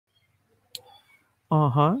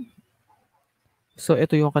So,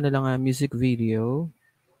 ito yung kanilang music video.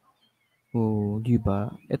 Oh, di ba?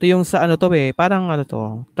 Ito yung sa ano to eh, parang ano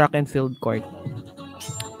to, track and field court.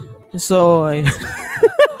 So,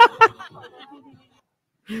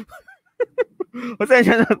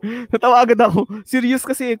 pasensya na. Natawa agad ako. Serious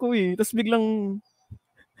kasi ako eh. Tapos biglang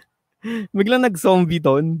nag-zombie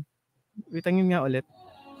doon. Witangin nga ulit.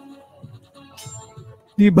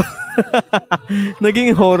 Di ba?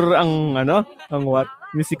 Naging horror ang ang what?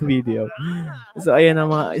 Music video. So, ayan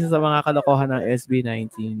ang isa sa mga kalokohan ng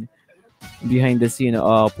SB19. Behind the scene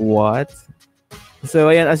of what?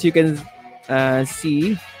 So, ayan, as you can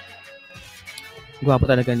see, gwapo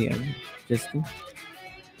talaga ni Justin.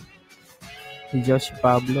 Si Josh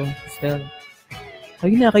Pablo. Stel.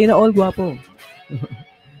 Kayo na all gwapo.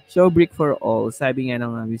 Show brick for all. Sabi nga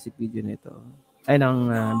ng music video nito. Ay, ng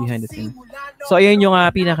behind the scene. So, ayan yung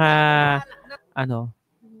pinaka,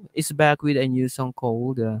 is back with a new song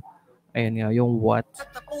called, ayan nga, yung what.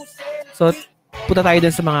 So, punta tayo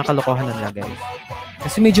dun sa mga kalokohan na guys.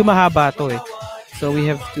 Kasi medyo mahaba to eh. So, we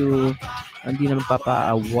have to, hindi naman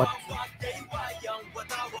what.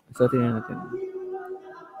 So, tingnan natin.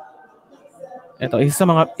 Isa sa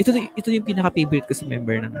mga, ito yung pinaka-favorite ko sa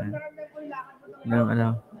member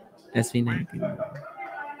ng SB19.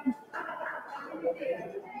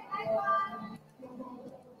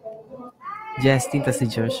 Justin ta si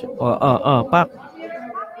Josh. Pak.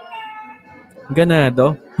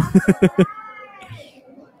 Ganado.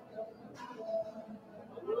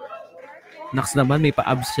 Naks naman, may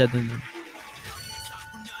pa-abs siya dun.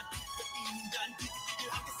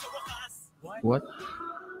 What?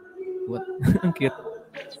 Ang cute.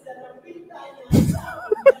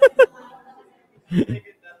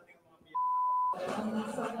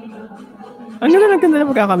 Ang ganda na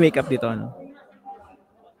magkaka-makeup dito,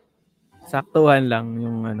 Saktuhan lang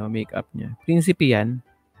yung makeup niya. Prinsipe yan.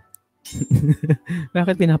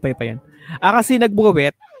 Bakit pinapay pa yan? Kasi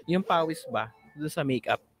nagbuwet yung pawis ba doon sa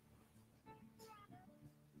makeup.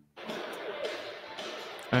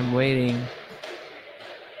 I'm waiting.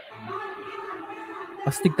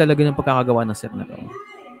 Astig talaga ng pagkakagawa ng set na to.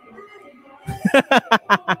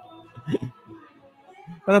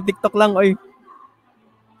 Parang TikTok lang, oy.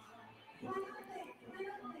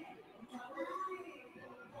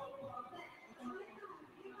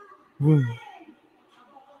 Boom.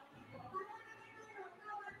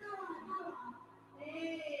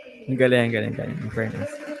 Ang galing. In fairness.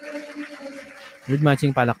 With matching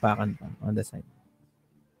palakpakan pa on the side.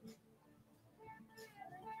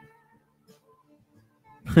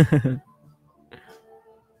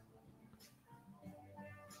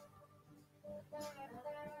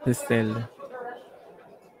 Still.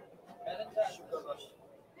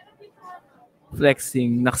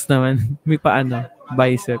 Flexing. Naks naman. May paano?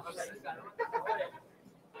 Biceps.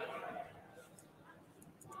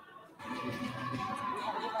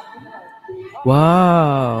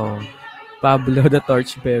 Wow! Pablo the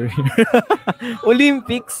Torchbearer.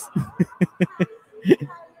 Olympics!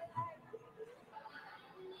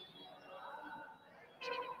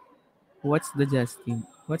 What's that, Justin?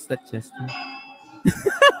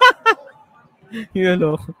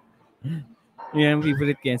 Yun, yan,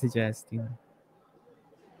 favorite kaya si Justin.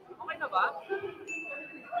 Okay na ba?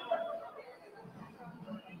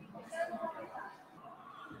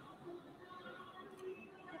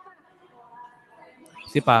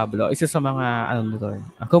 Si Pablo, isa sa mga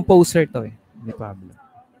composer to eh, ni Pablo.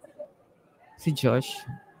 Si Josh,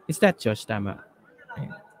 is that Josh? Tama.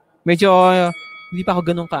 Ayan. Medyo hindi pa ako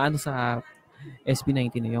ganun kaano sa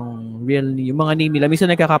SB19 yung mga name nila.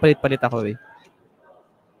 Minsan nagkakapalit-palit ako eh.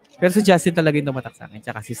 Pero si Justin talaga yung tumatak sa akin.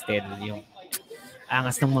 Tsaka si Stel, yung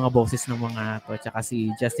angas ng mga boses ng mga to. Tsaka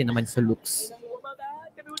si Justin naman sa looks.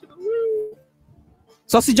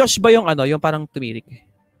 So si Josh ba yung yung parang tumirik?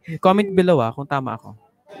 Comment below kung tama ako.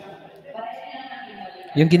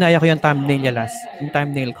 Yung ginaya ko yung thumbnail niya last. Yung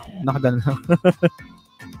thumbnail ko. Nakagano lang.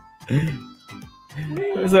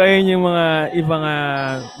 So ayun yung mga ibang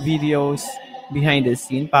videos behind the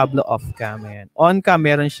scene. Pablo off-cam. Ayan. On-cam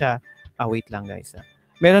meron siya. Wait lang guys.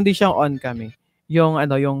 Meron din siyang on-cam eh. Yung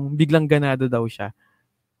yung biglang ganado daw siya.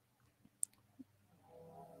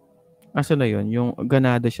 Aso na yun? Yung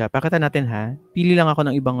ganado siya. Pakita natin ha. Pili lang ako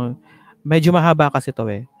ng ibang, medyo mahaba kasi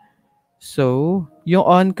to eh. So, yung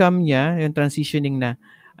on-cam niya, yung transitioning na,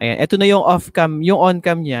 ayan, ito na yung off-cam, yung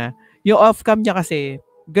on-cam niya. Yung off-cam niya kasi,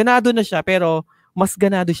 ganado na siya, pero mas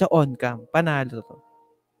ganado siya on-cam. Panalo to.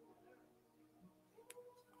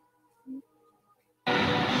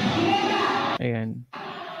 Ayan.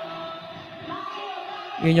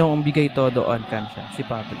 Yun yung bigay todo on-cam siya, si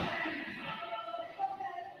Pablo.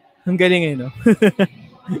 Ang galing eh, no?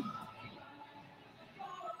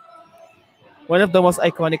 One of the most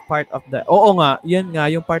iconic part of the... Oo nga, yan nga,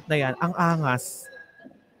 yung part na yan. Ang angas.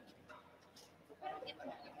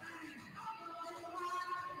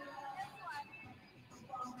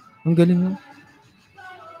 Ang galing no?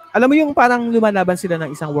 Alam mo yung parang lumalaban sila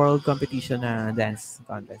ng isang world competition na dance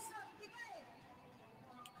contest.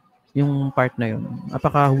 Yung part na yun.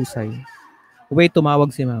 Napakahusay. Wait,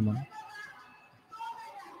 tumawag si mama.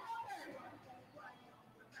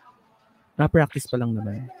 Na-practice pa lang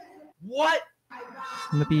naman. What?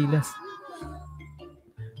 Napilas.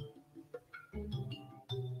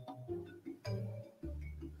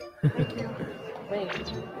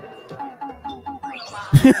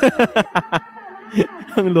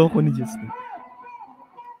 Ang loko ni Justin.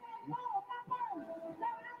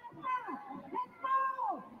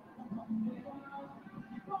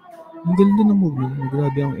 Ang ganda ng movie.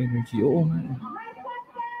 Grabe ang energy. Oo nga.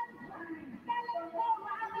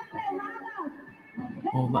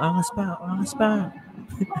 Oh, maangas pa. Maangas pa.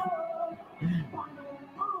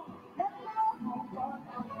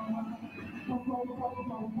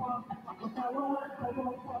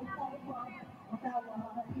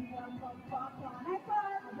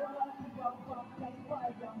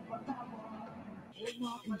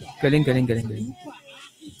 Galing.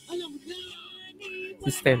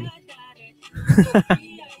 System.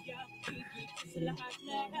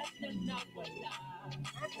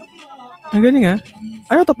 Ang galing ah.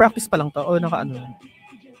 Ano to? Practice pa lang to? O naka-ano?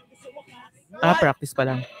 Practice pa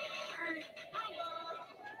lang.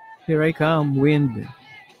 Here I come, wind.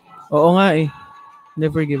 Oo nga eh.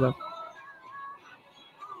 Never give up.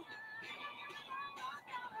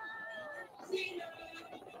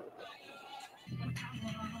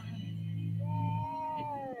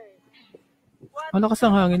 Ano kasi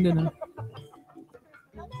ang hangin din ha?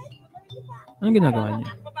 Anong ginagawa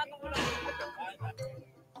niya?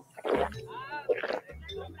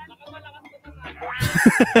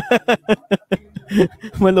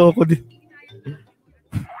 Maloko din.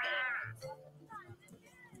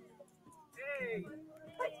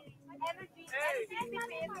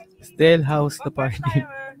 Still house the party.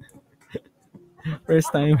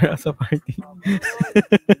 First timer sa party.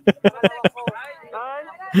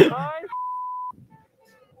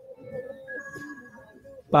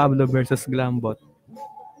 Pablo versus Glambot.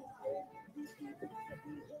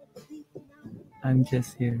 I'm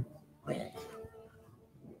just here.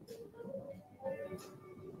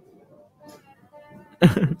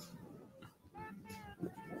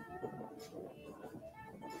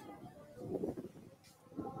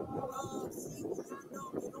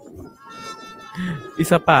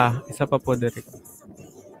 Isa pa po direct.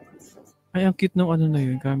 Ay, ang cute ng ano na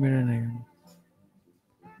yun, camera na yun.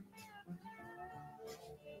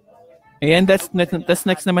 Ayan, that's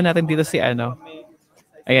next naman natin dito si ano.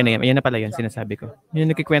 Ayan na pala yun, sinasabi ko. Yung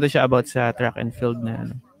nagkikwento siya about sa track and field na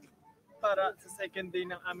ano. Para sa second day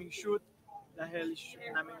ng aming shoot, dahil shoot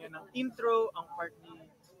namin yun ng intro, ang part ni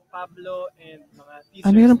Pablo and mga teasers.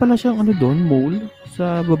 Ano yan pala siyang ano doon, mole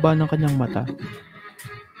sa baba ng kanyang mata.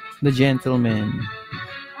 The gentleman.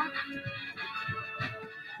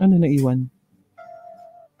 Ano naiwan?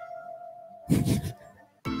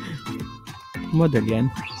 Model yan.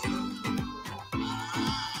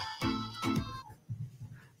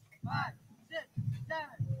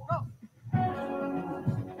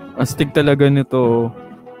 Astig talaga nito.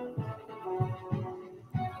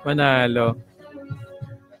 Manalo.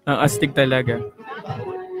 Ang astig talaga.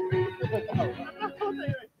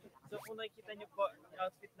 So kung nakikita niyo po ang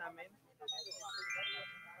outfit namin,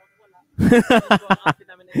 outfit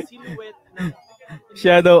namin ay silhouette ng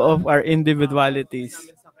Shadow of our individualities.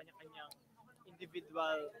 namin sa kanya-kanyang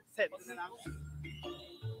individual sets.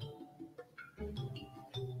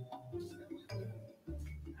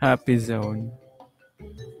 Happy zone.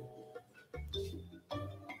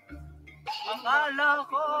 Akala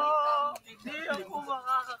ko, hindi ako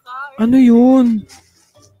makakakain. Ano yun?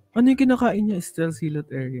 Ano yung kinakain niya? Still silot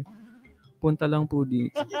area. Punta lang po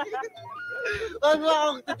dito. Huwag mo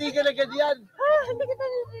akong titigan na ganyan. Hindi kita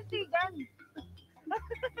nititigan.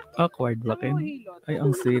 Awkward ba, Ken? Ay,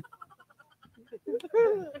 ang sweet.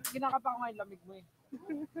 Ginakapa ko nga yung lamig mo eh.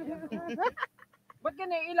 Ba't ka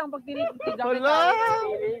naiilang pag tinitigan kita? Wala!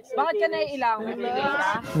 Bakit ka naiilang? May feelings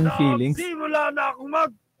ka? Yung feelings. Simula na akong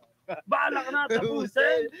balak na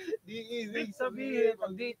tapusin. Di ibig sabihin,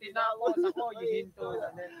 pag di tinapos ako, hihinto na.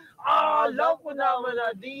 Alam ko naman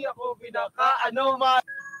na di ako pinaka-ano man.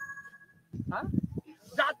 Ha?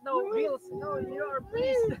 That no bills, no your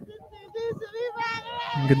please.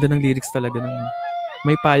 Ang ganda ng lyrics talaga ng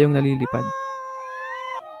may payong nalilipad.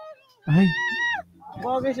 Ay.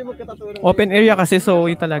 Bagay siya magkataturan. Open area kasi, so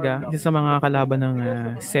yun talaga. Isa sa mga kalaban ng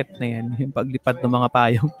set na yan. Yung paglipad ng mga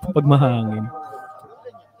payong pag mahangin.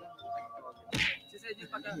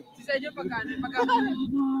 Si Senyo pag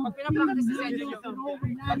pinapractice si Senyo nyo.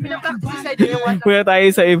 Pag pinapractice si Senyo nyo. Kuya tayo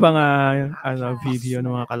sa ibang video ng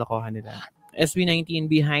mga kalokohan nila.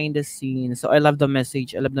 SB19 behind the scenes. So I love the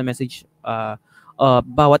message. I love the message.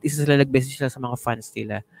 Bawat isa sila nag-message sila sa mga fans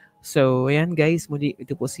nila. So, ayan guys, muli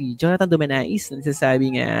ito po si Jonathan Dumanais na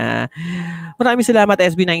nagsasabing maraming salamat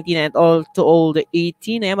SB19 and to all the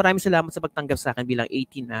 18. Ayan, maraming salamat sa pagtanggap sa akin bilang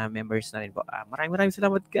 18 members na rin po. Maraming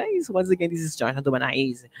salamat guys. Once again, this is Jonathan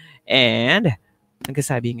Dumanais. And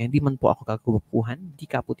nagsasabi nga, hindi man po ako kagupuhan, hindi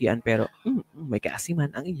kaputian, pero may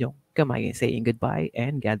kaasiman ang iyong kamay. Saying goodbye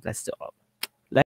and God bless to all.